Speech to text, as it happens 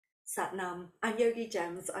Satnam, I'm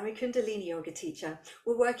Yogigems. I'm a Kundalini yoga teacher.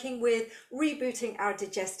 We're working with rebooting our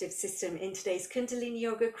digestive system in today's Kundalini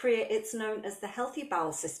yoga kriya. It's known as the healthy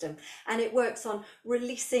bowel system, and it works on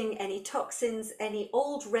releasing any toxins, any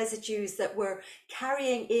old residues that we're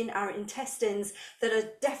carrying in our intestines that are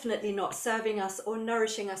definitely not serving us or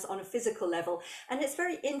nourishing us on a physical level. And it's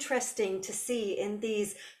very interesting to see in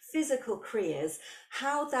these physical kriyas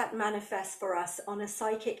how that manifests for us on a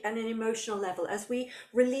psychic and an emotional level as we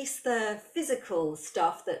release the physical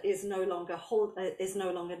stuff that is no longer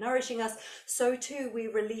nourishing us. So too we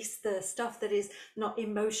release the stuff that is not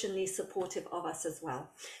emotionally supportive of us as well.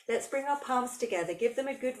 Let's bring our palms together, give them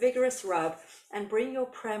a good vigorous rub, and bring your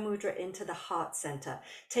prayer mudra into the heart center.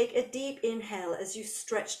 Take a deep inhale as you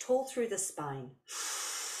stretch tall through the spine.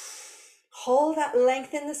 Hold that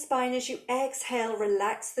length in the spine as you exhale.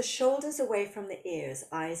 Relax the shoulders away from the ears.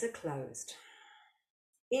 Eyes are closed.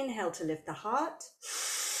 Inhale to lift the heart.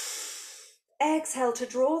 Exhale to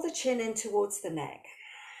draw the chin in towards the neck.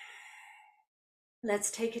 Let's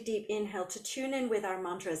take a deep inhale to tune in with our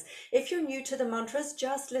mantras. If you're new to the mantras,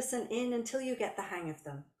 just listen in until you get the hang of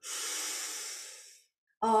them.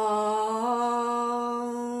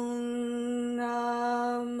 Om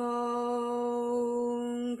Namo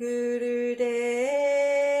Gurudev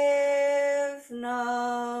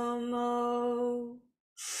Namo.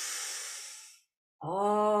 Om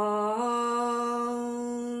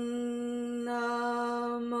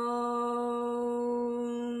Namo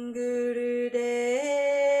Gurudev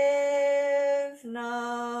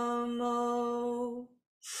Namo.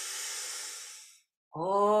 Om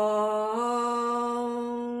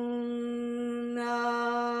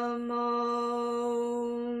Namo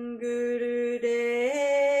Gurudev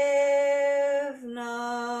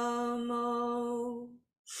Namo.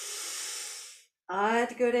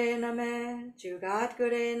 Adgure Name,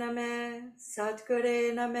 Jugadgure Name,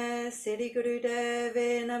 Satgure Name, Siddhi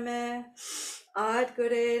Gurudeve Name.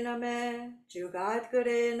 Adgure Name,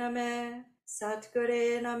 Jugadgure Name,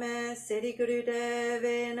 Satgure Name, Siddhi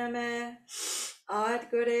Gurudeve Name.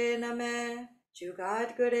 Adgure Name,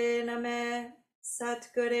 Jugadgure Name,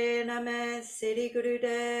 Satgure Name, Siddhi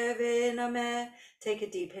Gurudeve Name. Take a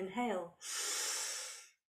deep inhale.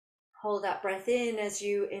 Hold that breath in as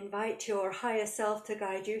you invite your higher self to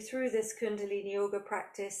guide you through this Kundalini yoga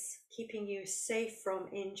practice, keeping you safe from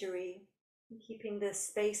injury, keeping the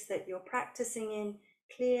space that you're practicing in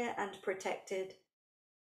clear and protected.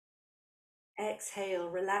 Exhale,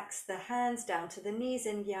 relax the hands down to the knees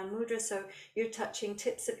in Gyan Mudra, so you're touching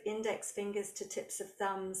tips of index fingers to tips of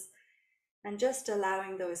thumbs, and just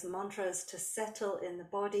allowing those mantras to settle in the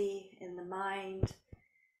body, in the mind,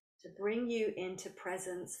 to bring you into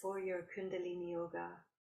presence for your Kundalini yoga.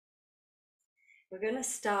 We're going to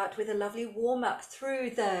start with a lovely warm up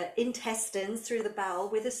through the intestines, through the bowel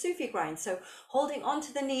with a Sufi grind. So holding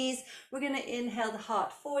onto the knees, we're going to inhale the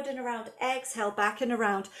heart forward and around, exhale back and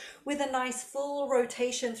around with a nice full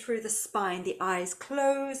rotation through the spine. The eyes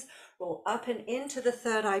close, roll up and into the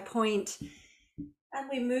third eye point, and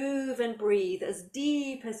we move and breathe as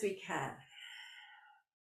deep as we can.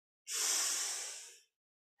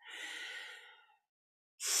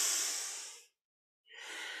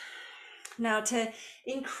 Now, to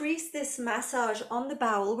increase this massage on the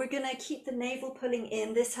bowel, we're going to keep the navel pulling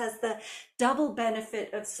in. This has the double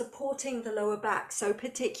benefit of supporting the lower back, so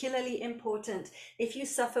particularly important if you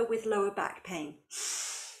suffer with lower back pain.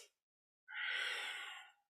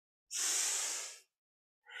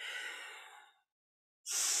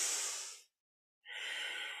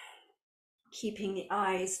 Keeping the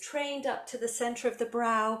eyes trained up to the center of the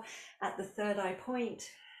brow at the third eye point.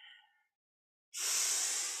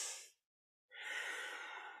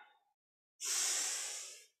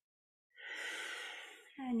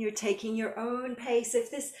 And you're taking your own pace. If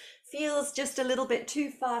this feels just a little bit too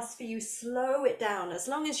fast for you, slow it down. As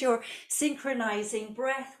long as you're synchronizing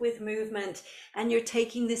breath with movement and you're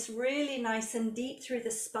taking this really nice and deep through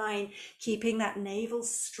the spine, keeping that navel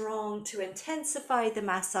strong to intensify the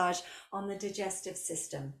massage on the digestive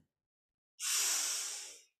system.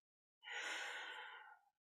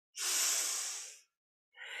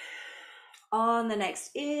 On the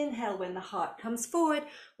next inhale, when the heart comes forward,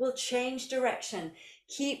 we'll change direction.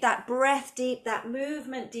 Keep that breath deep, that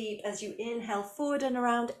movement deep as you inhale forward and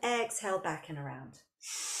around, exhale back and around.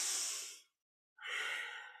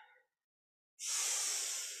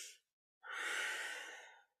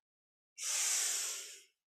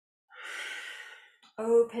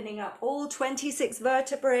 Opening up all 26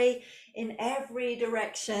 vertebrae in every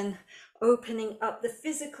direction, opening up the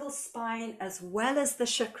physical spine as well as the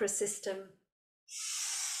chakra system.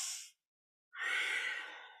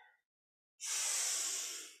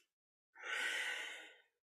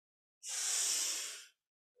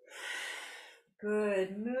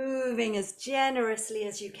 Good. Moving as generously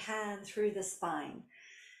as you can through the spine.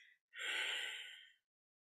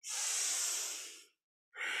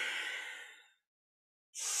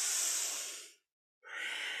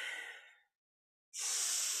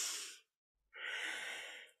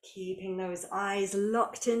 Keeping those eyes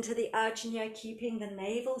locked into the Ajna, keeping the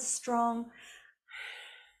navel strong.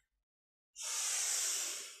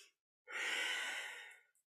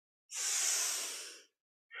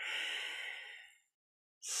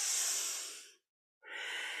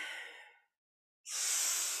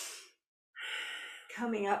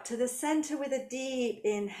 Coming up to the center with a deep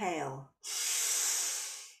inhale.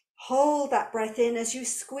 Hold that breath in as you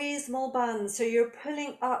squeeze more buns. So you're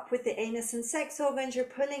pulling up with the anus and sex organs, you're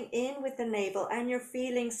pulling in with the navel, and you're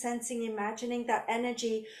feeling, sensing, imagining that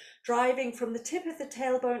energy driving from the tip of the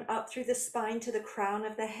tailbone up through the spine to the crown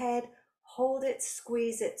of the head. Hold it,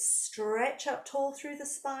 squeeze it, stretch up tall through the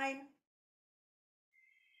spine.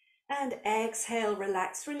 And exhale,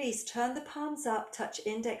 relax, release. Turn the palms up, touch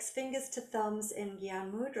index fingers to thumbs in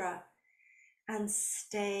Gyan Mudra. And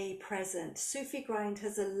stay present. Sufi grind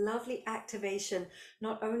has a lovely activation,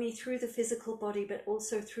 not only through the physical body, but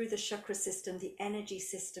also through the chakra system, the energy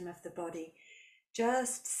system of the body.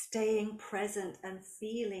 Just staying present and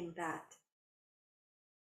feeling that.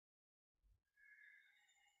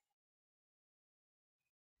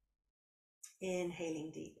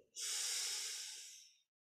 Inhaling deep.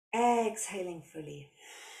 Exhaling fully.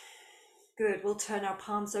 Good. We'll turn our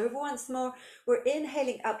palms over once more. We're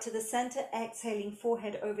inhaling up to the center, exhaling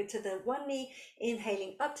forehead over to the one knee,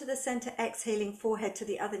 inhaling up to the center, exhaling forehead to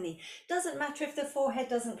the other knee. Doesn't matter if the forehead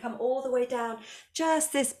doesn't come all the way down,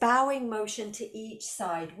 just this bowing motion to each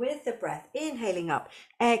side with the breath. Inhaling up,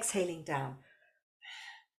 exhaling down.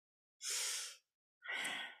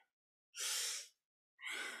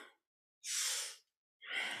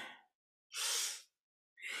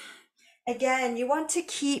 Again, you want to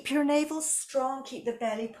keep your navel strong, keep the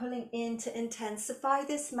belly pulling in to intensify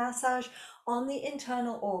this massage on the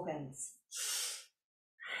internal organs.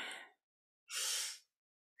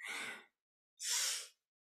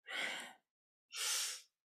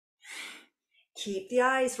 Keep the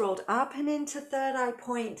eyes rolled up and into third eye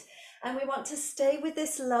point. And we want to stay with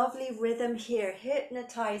this lovely rhythm here,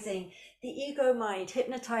 hypnotizing the ego mind,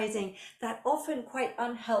 hypnotizing that often quite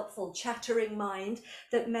unhelpful chattering mind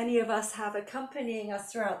that many of us have accompanying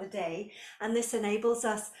us throughout the day. And this enables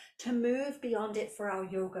us to move beyond it for our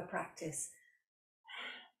yoga practice.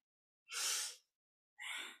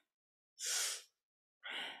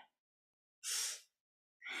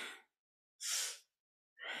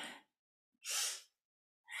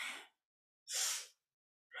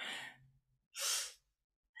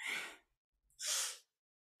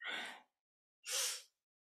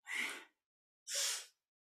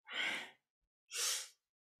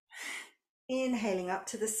 Inhaling up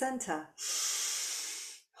to the center.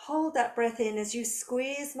 Hold that breath in as you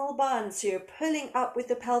squeeze more buns. So you're pulling up with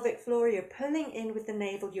the pelvic floor, you're pulling in with the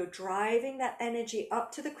navel, you're driving that energy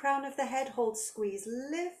up to the crown of the head. Hold, squeeze,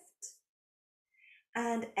 lift.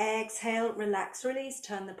 And exhale, relax, release,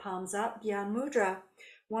 turn the palms up, Gyan Mudra.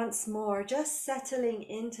 Once more, just settling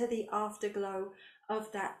into the afterglow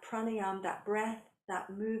of that pranayama, that breath, that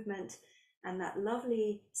movement, and that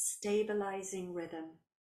lovely stabilizing rhythm.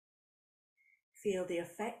 Feel the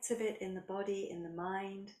effects of it in the body, in the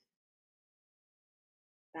mind,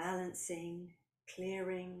 balancing,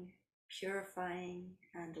 clearing, purifying,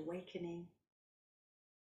 and awakening.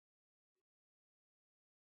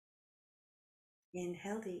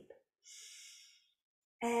 Inhale deep.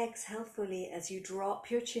 Exhale fully as you drop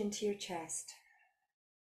your chin to your chest.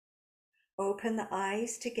 Open the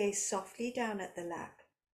eyes to gaze softly down at the lap.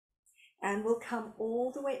 And we'll come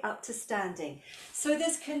all the way up to standing. So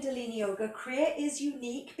this Kundalini Yoga Kriya is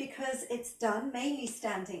unique because it's done mainly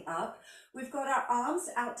standing up. We've got our arms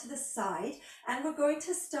out to the side, and we're going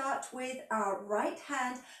to start with our right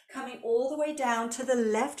hand coming all the way down to the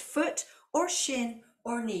left foot or shin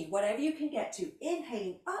or knee, whatever you can get to.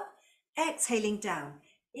 Inhaling up, exhaling down.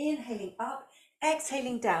 Inhaling up,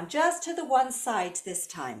 exhaling down, just to the one side this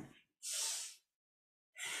time.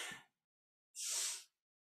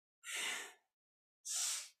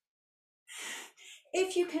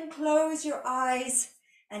 If you can close your eyes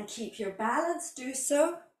and keep your balance, do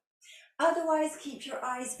so. Otherwise, keep your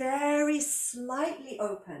eyes very slightly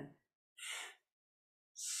open.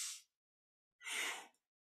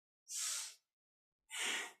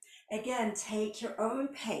 Again, take your own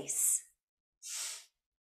pace.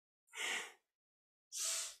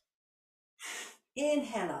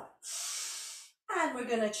 Inhale up. And we're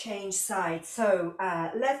going to change sides. So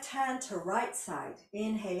left hand to right side.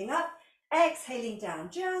 Inhaling up, Exhaling down,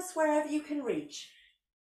 just wherever you can reach.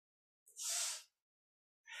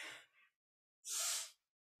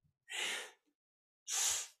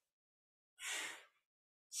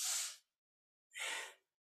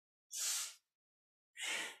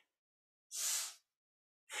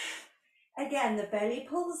 Again, the belly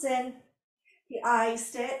pulls in, the eyes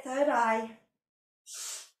stay at third eye.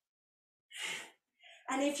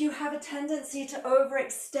 And if you have a tendency to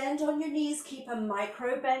overextend on your knees, keep a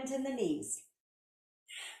micro bend in the knees.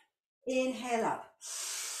 Inhale up.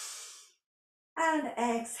 And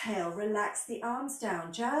exhale, relax the arms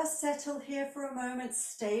down. Just settle here for a moment,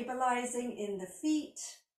 stabilizing in the feet.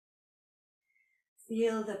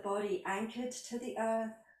 Feel the body anchored to the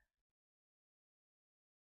earth.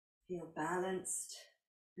 Feel balanced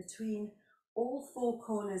between all four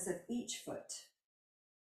corners of each foot.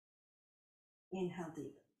 Inhale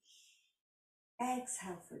deep.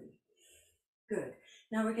 Exhale fully. Good.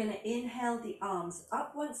 Now we're going to inhale the arms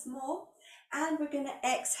up once more, and we're going to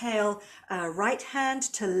exhale right hand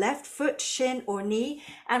to left foot, shin or knee,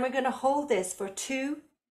 and we're going to hold this for 2,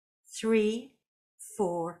 3,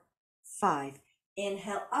 4, 5.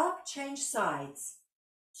 Inhale up, change sides.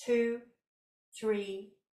 2,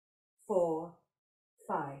 3, 4,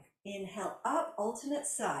 5. Inhale up, alternate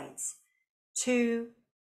sides. 2,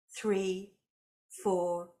 3,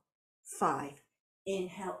 4, 5.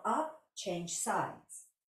 Inhale up, change sides.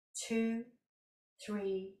 2,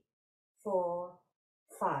 3, 4,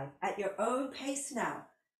 5. At your own pace now.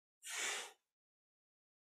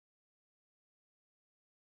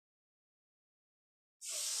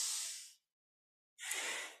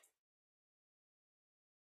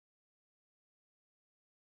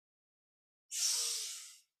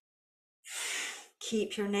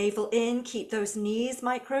 Keep your navel in, keep those knees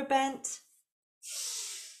micro bent.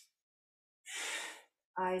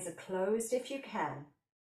 Eyes are closed if you can.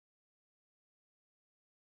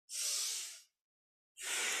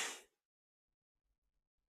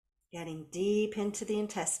 Getting deep into the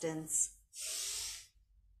intestines.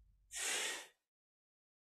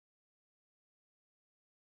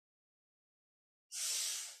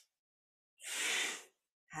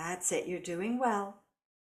 That's it, you're doing well.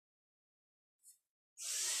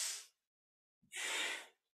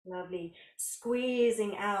 Lovely.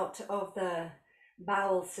 Squeezing out of the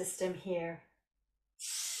bowel system here.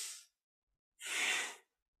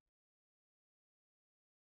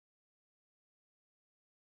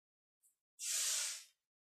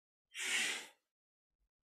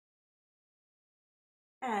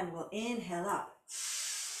 And we'll inhale up.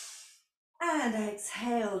 And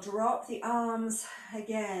exhale, drop the arms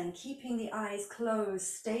again, keeping the eyes closed,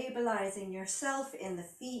 stabilizing yourself in the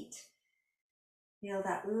feet. Feel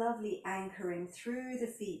that lovely anchoring through the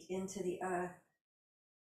feet into the earth.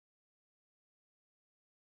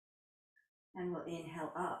 And we'll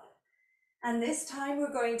inhale up. And this time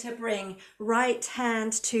we're going to bring right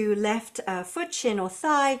hand to left foot, shin or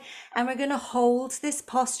thigh. And we're going to hold this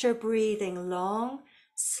posture, breathing long,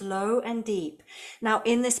 slow and deep. Now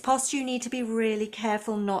in this posture, you need to be really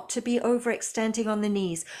careful not to be overextending on the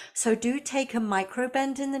knees. So do take a micro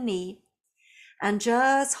bend in the knee and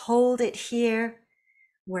just hold it here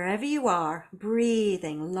wherever you are,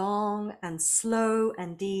 breathing long and slow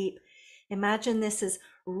and deep. Imagine this as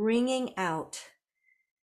wringing out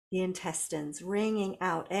the intestines, wringing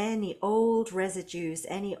out any old residues,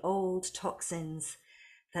 any old toxins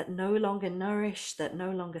that no longer nourish, that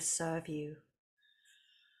no longer serve you.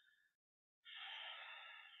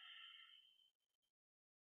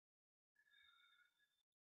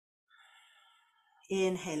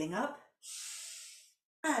 Inhaling up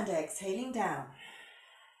and exhaling down.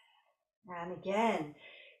 And again,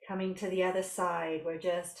 coming to the other side, we're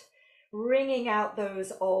just wringing out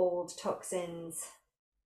those old toxins.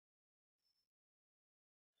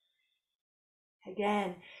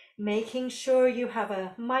 Again, making sure you have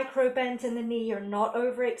a micro bend in the knee, you're not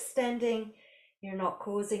overextending, you're not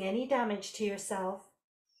causing any damage to yourself.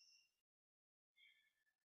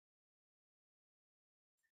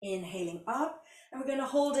 Inhaling up, and we're going to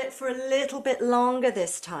hold it for a little bit longer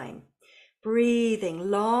this time. Breathing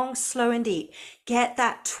long, slow and deep. Get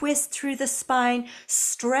that twist through the spine.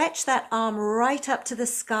 Stretch that arm right up to the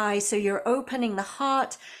sky so you're opening the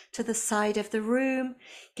heart to the side of the room.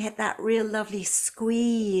 Get that real lovely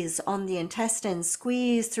squeeze on the intestines,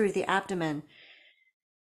 squeeze through the abdomen.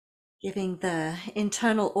 Giving the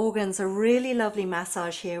internal organs a really lovely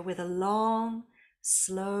massage here with a long,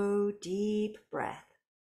 slow, deep breath.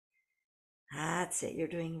 That's it, you're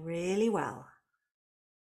doing really well.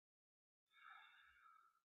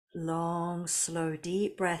 Long, slow,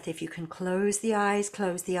 deep breath. If you can close the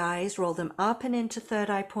eyes, roll them up and into third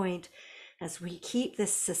eye point. as we keep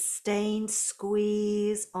this sustained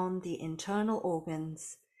squeeze on the internal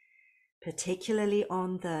organs, particularly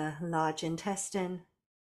on the large intestine.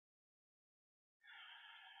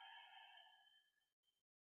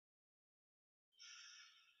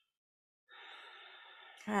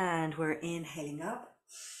 And we're inhaling up.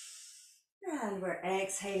 And we're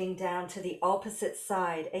exhaling down to the opposite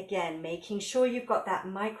side. Again, making sure you've got that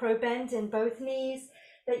micro bend in both knees,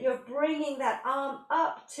 that you're bringing that arm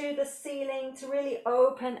up to the ceiling to really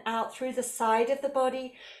open out through the side of the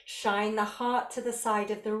body. Shine the heart to the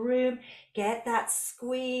side of the room. Get that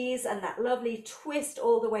squeeze and that lovely twist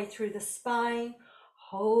all the way through the spine.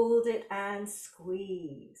 Hold it and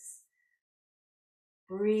squeeze.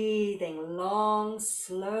 Breathing long,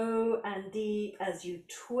 slow and deep as you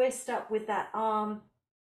twist up with that arm.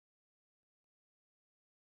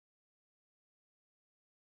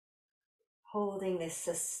 Holding this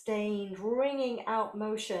sustained wringing out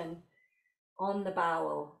motion on the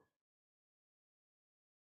bowel.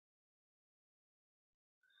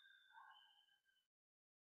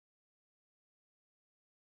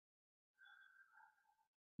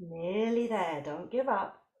 Nearly there, don't give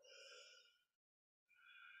up.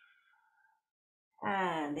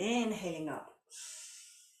 And inhaling up.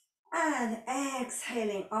 And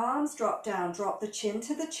exhaling, arms drop down, drop the chin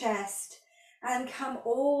to the chest and come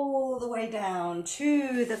all the way down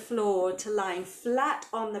to the floor to lying flat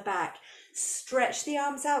on the back. Stretch the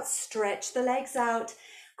arms out, stretch the legs out,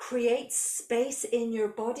 create space in your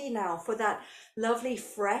body now for that lovely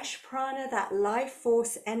fresh prana, that life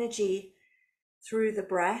force energy through the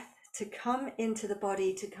breath to come into the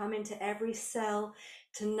body, to come into every cell,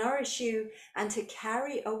 to nourish you and to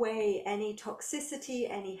carry away any toxicity,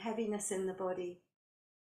 any heaviness in the body.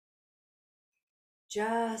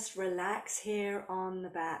 Just relax here on the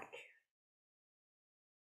back.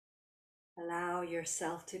 Allow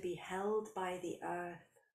yourself to be held by the earth.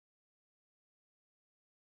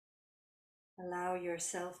 Allow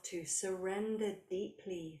yourself to surrender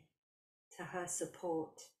deeply to her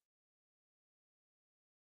support,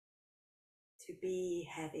 to be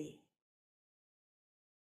heavy.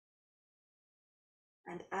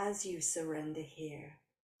 And as you surrender here,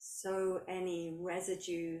 so any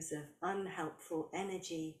residues of unhelpful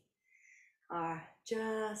energy are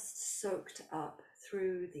just soaked up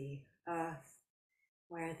through the earth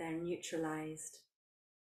where they're neutralized.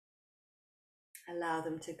 Allow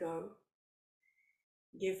them to go.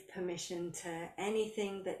 Give permission to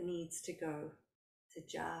anything that needs to go to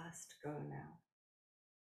just go now.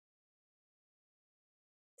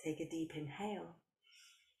 Take a deep inhale.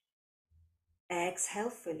 Exhale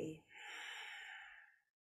fully.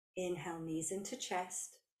 Inhale, knees into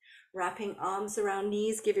chest. Wrapping arms around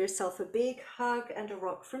knees, give yourself a big hug and a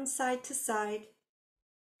rock from side to side.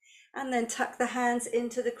 And then tuck the hands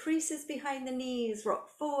into the creases behind the knees, rock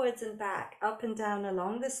forwards and back, up and down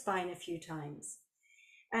along the spine a few times.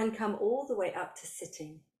 And come all the way up to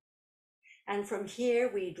sitting. And from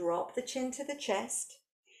here, we drop the chin to the chest,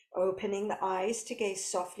 opening the eyes to gaze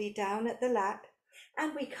softly down at the lap.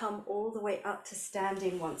 And we come all the way up to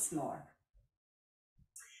standing once more.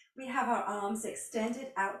 We have our arms extended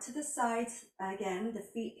out to the sides. Again, the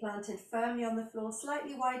feet planted firmly on the floor,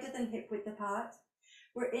 slightly wider than hip width apart.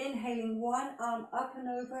 We're inhaling one arm up and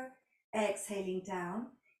over, exhaling down.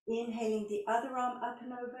 Inhaling the other arm up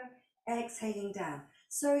and over, exhaling down.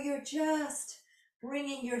 So you're just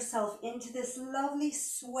bringing yourself into this lovely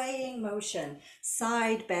swaying motion,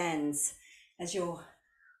 side bends, as you're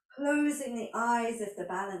closing the eyes if the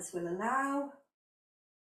balance will allow.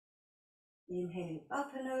 Inhaling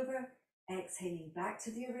up and over, exhaling back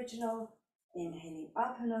to the original, inhaling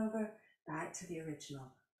up and over, back to the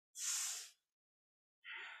original.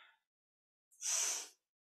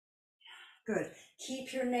 Good.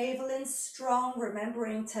 Keep your navel in strong,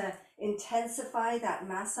 remembering to intensify that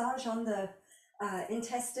massage on the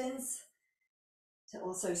intestines, to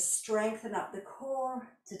also strengthen up the core,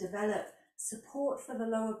 to develop support for the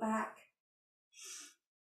lower back.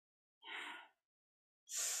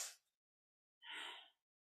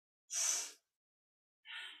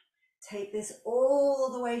 Take this all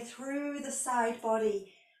the way through the side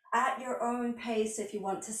body at your own pace. If you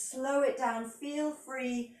want to slow it down, feel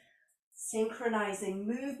free, synchronizing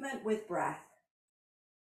movement with breath.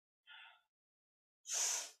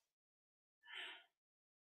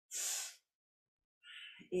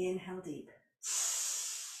 Inhale deep.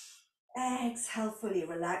 Exhale fully,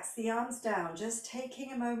 relax the arms down. Just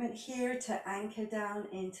taking a moment here to anchor down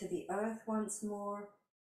into the earth once more.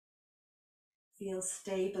 Feel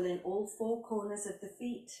stable in all four corners of the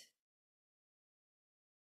feet.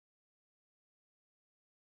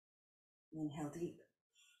 Inhale deep.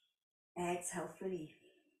 Exhale, fully.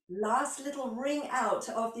 Last little ring out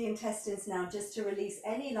of the intestines now, just to release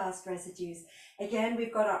any last residues. Again,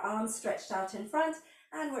 we've got our arms stretched out in front,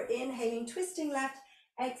 and we're inhaling, twisting left,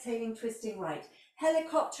 exhaling, twisting right.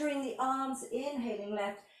 Helicoptering the arms, inhaling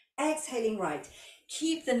left, exhaling right.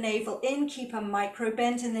 Keep the navel in, keep a micro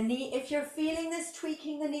bend in the knee. If you're feeling this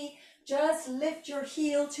tweaking the knee, just lift your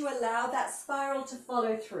heel to allow that spiral to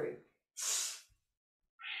follow through.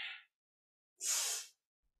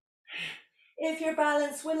 If your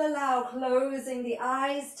balance will allow, closing the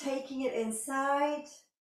eyes, taking it inside.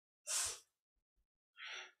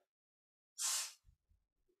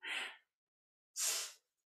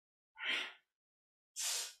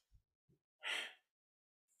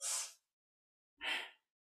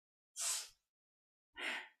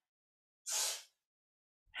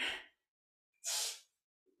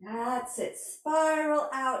 That's it. Spiral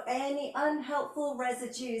out any unhelpful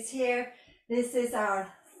residues here. This is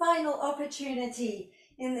our final opportunity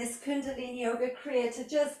in this Kundalini Yoga Kriya to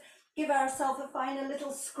just give ourselves a final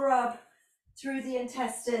little scrub through the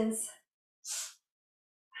intestines.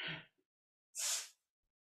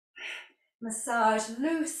 Massage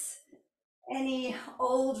loose any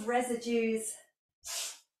old residues.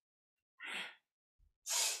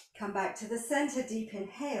 Come back to the center, deep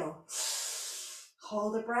inhale.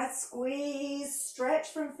 Hold the breath, squeeze, stretch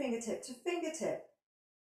from fingertip to fingertip.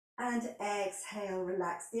 And exhale,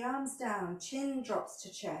 relax the arms down, chin drops to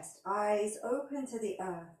chest, eyes open to the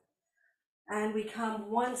earth. And we come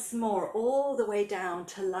once more all the way down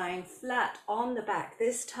to lying flat on the back,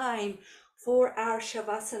 this time for our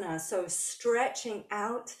Shavasana. So stretching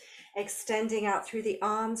out, extending out through the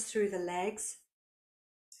arms, through the legs.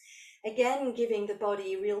 Again, giving the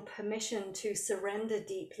body real permission to surrender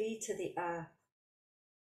deeply to the earth.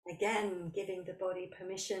 Again, giving the body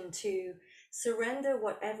permission to surrender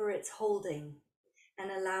whatever it's holding and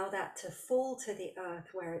allow that to fall to the earth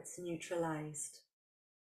where it's neutralized.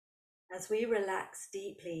 As we relax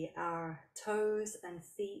deeply our toes and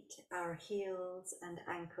feet, our heels and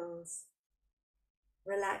ankles,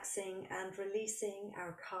 relaxing and releasing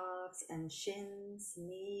our calves and shins,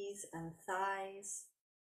 knees and thighs,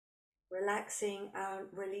 relaxing and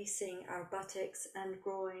releasing our buttocks and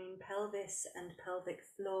groin, pelvis and pelvic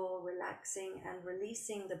floor, relaxing and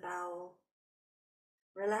releasing the bowel,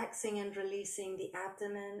 relaxing and releasing the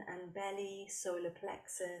abdomen and belly, solar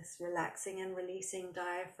plexus, relaxing and releasing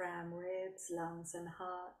diaphragm, ribs, lungs and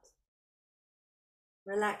heart,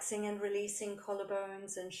 relaxing and releasing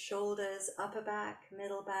collarbones and shoulders, upper back,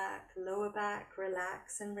 middle back, lower back,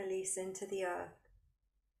 relax and release into the earth.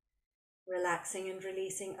 Relaxing and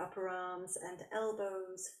releasing upper arms and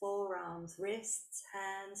elbows, forearms, wrists,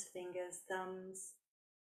 hands, fingers, thumbs.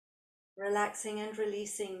 Relaxing and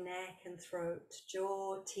releasing neck and throat,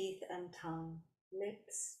 jaw, teeth and tongue,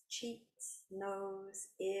 lips, cheeks, nose,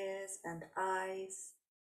 ears and eyes.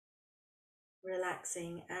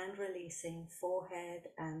 Relaxing and releasing forehead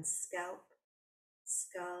and scalp,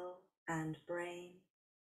 skull and brain.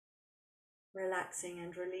 Relaxing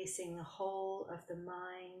and releasing the whole of the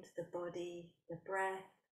mind, the body, the breath,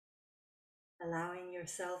 allowing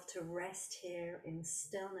yourself to rest here in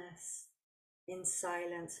stillness, in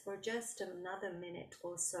silence for just another minute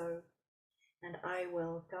or so, and I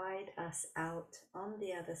will guide us out on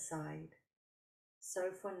the other side. So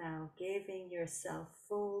for now, giving yourself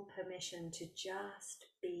full permission to just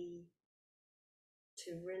be,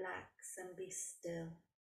 to relax and be still,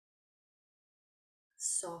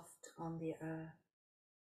 soft on the earth.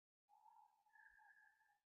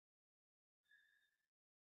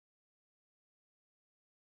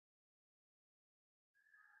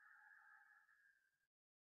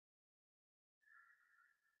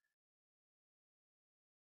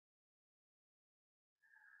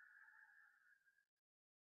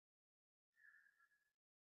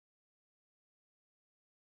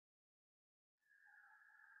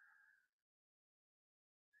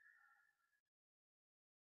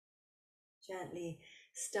 Gently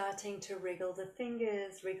starting to wriggle the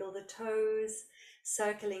fingers, wriggle the toes,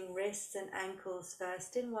 circling wrists and ankles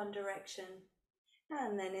first in one direction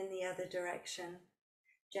and then in the other direction.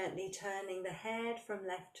 Gently turning the head from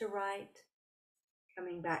left to right,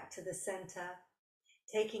 coming back to the center.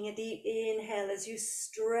 Taking a deep inhale as you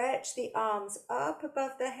stretch the arms up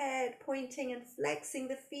above the head, pointing and flexing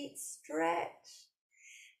the feet, stretch.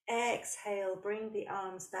 Exhale, bring the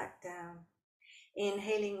arms back down.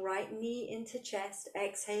 Inhaling right knee into chest,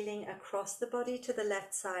 exhaling across the body to the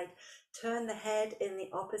left side. Turn the head in the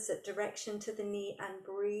opposite direction to the knee and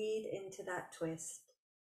breathe into that twist.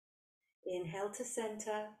 Inhale to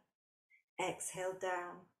center, exhale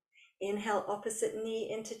down. Inhale, opposite knee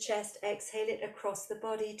into chest, exhale it across the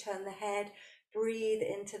body, turn the head, breathe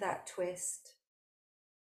into that twist.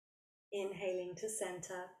 Inhaling to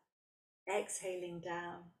center, exhaling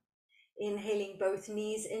down. Inhaling both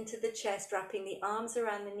knees into the chest, wrapping the arms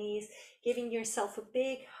around the knees, giving yourself a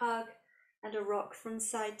big hug and a rock from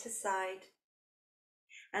side to side.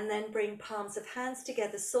 And then bring palms of hands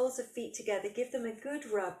together, soles of feet together, give them a good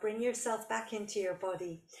rub, bring yourself back into your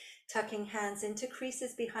body. Tucking hands into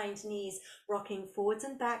creases behind knees, rocking forwards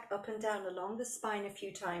and back, up and down along the spine a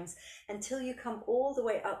few times until you come all the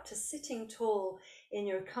way up to sitting tall in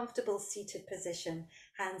your comfortable seated position.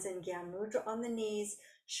 Hands in Gyan Mudra on the knees,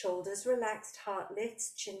 shoulders relaxed, heart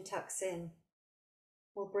lifts, chin tucks in.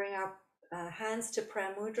 We'll bring our hands to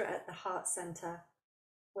prayer mudra at the heart center,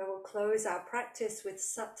 where we'll close our practice with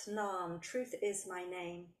Sat Nam, truth is my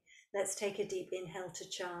name. Let's take a deep inhale to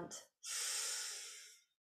chant.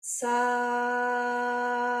 Sat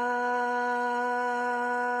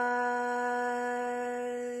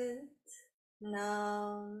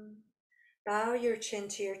Nam. Bow your chin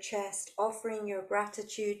to your chest, offering your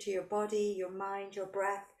gratitude to your body, your mind, your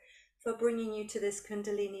breath for bringing you to this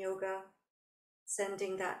Kundalini Yoga.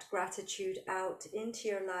 Sending that gratitude out into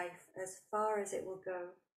your life as far as it will go.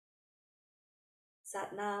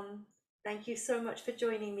 Sat Nam. Thank you so much for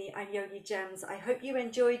joining me. I'm Yogigems. I hope you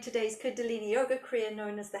enjoyed today's Kundalini Yoga Kriya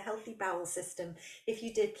known as the Healthy Bowel System. If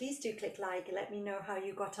you did, please do click like and let me know how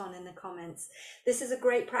you got on in the comments. This is a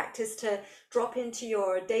great practice to drop into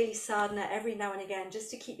your daily sadhana every now and again,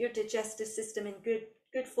 just to keep your digestive system in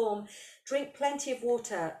good form. Drink plenty of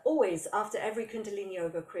water always after every Kundalini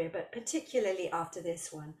Yoga Kriya, but particularly after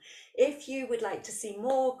this one. If you would like to see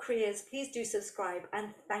more Kriyas, please do subscribe,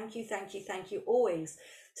 and thank you always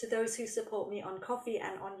to those who support me on Coffee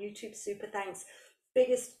and on YouTube. Super thanks.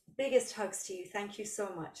 Biggest hugs to you. Thank you so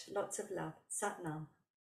much. Lots of love. Sat Nam.